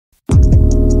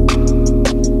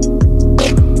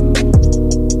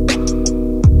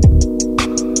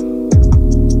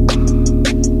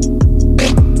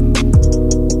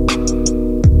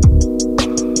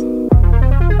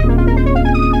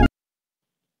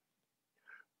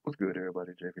What's good,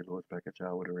 everybody? JV Lewis back at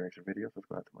y'all with a reaction video.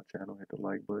 Subscribe to my channel, hit the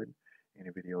like button. Any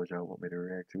videos y'all want me to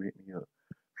react to, hit me up.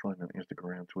 Find me on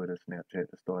Instagram, Twitter, Snapchat,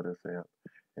 the Stardust app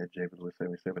at JV Lewis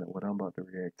 77. And what I'm about to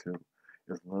react to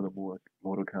is another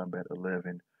Mortal Kombat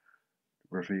 11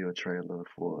 reveal trailer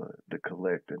for the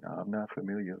Kollector. Now, I'm not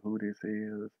familiar who this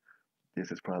is.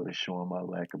 This is probably showing my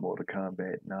lack of Mortal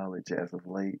Kombat knowledge as of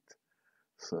late.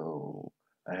 So,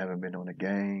 I haven't been on the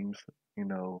games,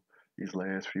 these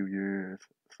last few years.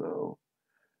 So,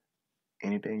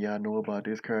 anything y'all know about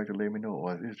this character, let me know.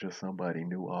 Or is this just somebody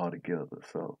new altogether?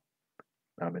 So,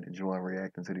 I've been enjoying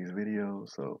reacting to these videos.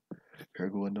 So, here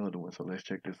go another one. So, let's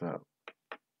check this out.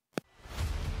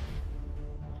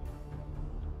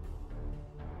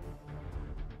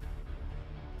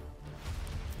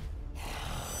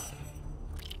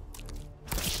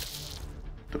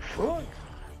 The fuck?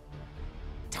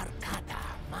 Tarkata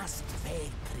must pay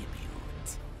tribute.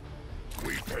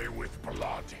 We pay with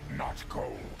blood, not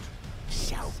gold.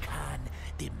 Shao Kahn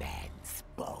demands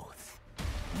both.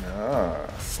 Nah.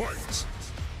 Fight!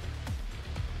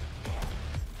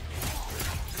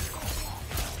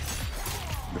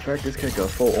 The fact this cat got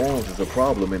 4 arms is a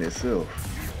problem in itself.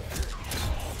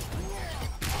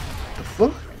 The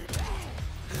fuck?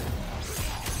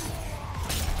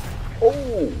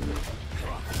 Oh!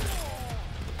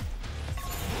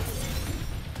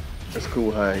 It's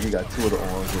cool how he got 2 of the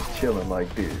arms just chilling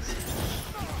like this.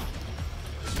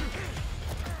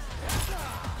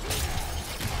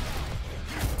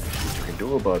 What you can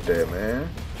do about that, man?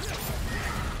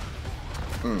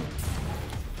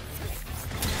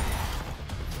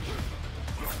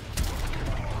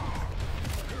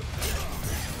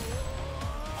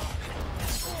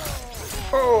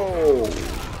 Oh!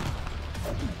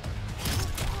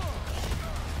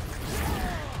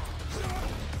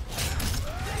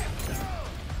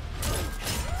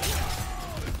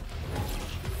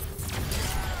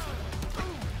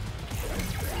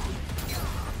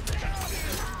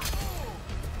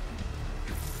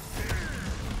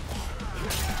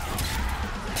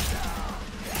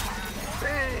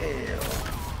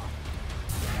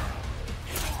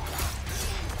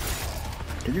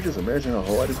 Can you just imagine how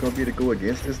hard it's gonna be to go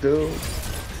against this dude?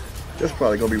 That's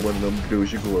probably gonna be one of them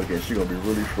dudes you go against. You're gonna be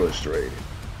really frustrated.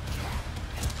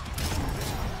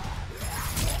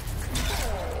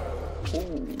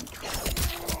 Ooh.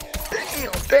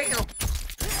 Damn!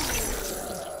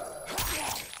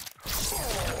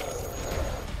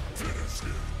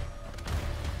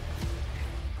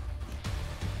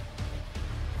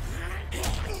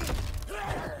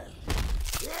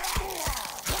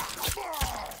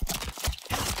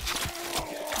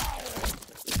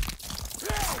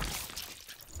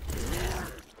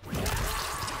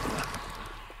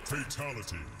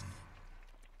 Fatality.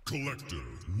 Kollector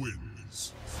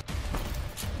wins.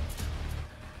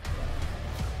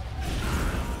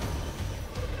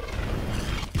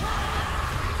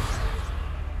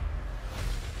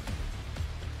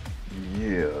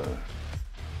 Yeah.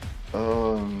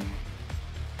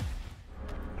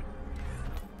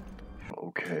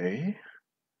 Okay.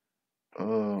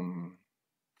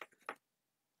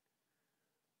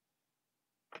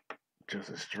 Just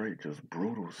a straight, just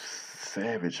brutal,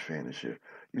 savage finisher.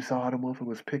 You saw how the motherfucker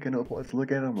was picking up. Let's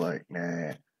look at him like,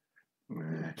 nah,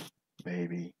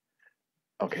 maybe.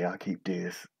 Okay, I'll keep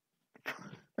this.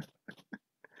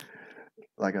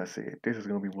 Like I said, this is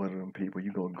gonna be one of them people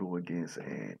you're gonna go against,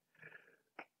 and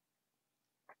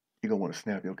you're gonna want to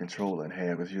snap your controller in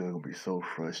half because you're gonna be so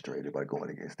frustrated by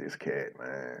going against this cat,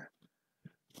 man.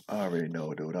 I already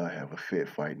know, dude. I have a fit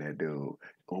fighting that dude.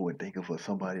 Oh, and thinking for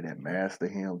somebody that master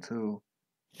him too.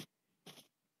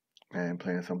 Man,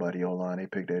 playing somebody online, they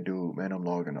pick that dude. Man, I'm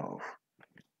logging off.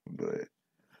 But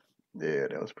yeah,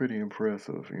 that was pretty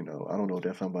impressive. I don't know if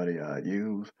that's somebody I'd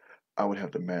use. I would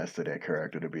have to master that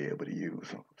character to be able to use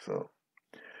him. So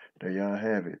there y'all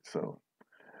have it. So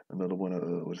another one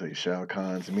of Shao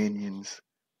Kahn's minions.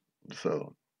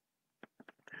 So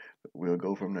we'll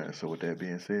go from there. So with that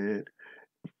being said,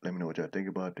 let me know what y'all think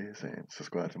about this, and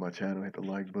subscribe to my channel, hit the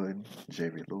like button.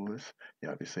 JV Lewis.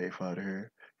 Y'all be safe out of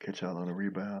here. Catch y'all on the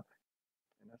rebound.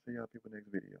 And I'll see y'all people next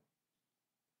video.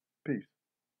 Peace.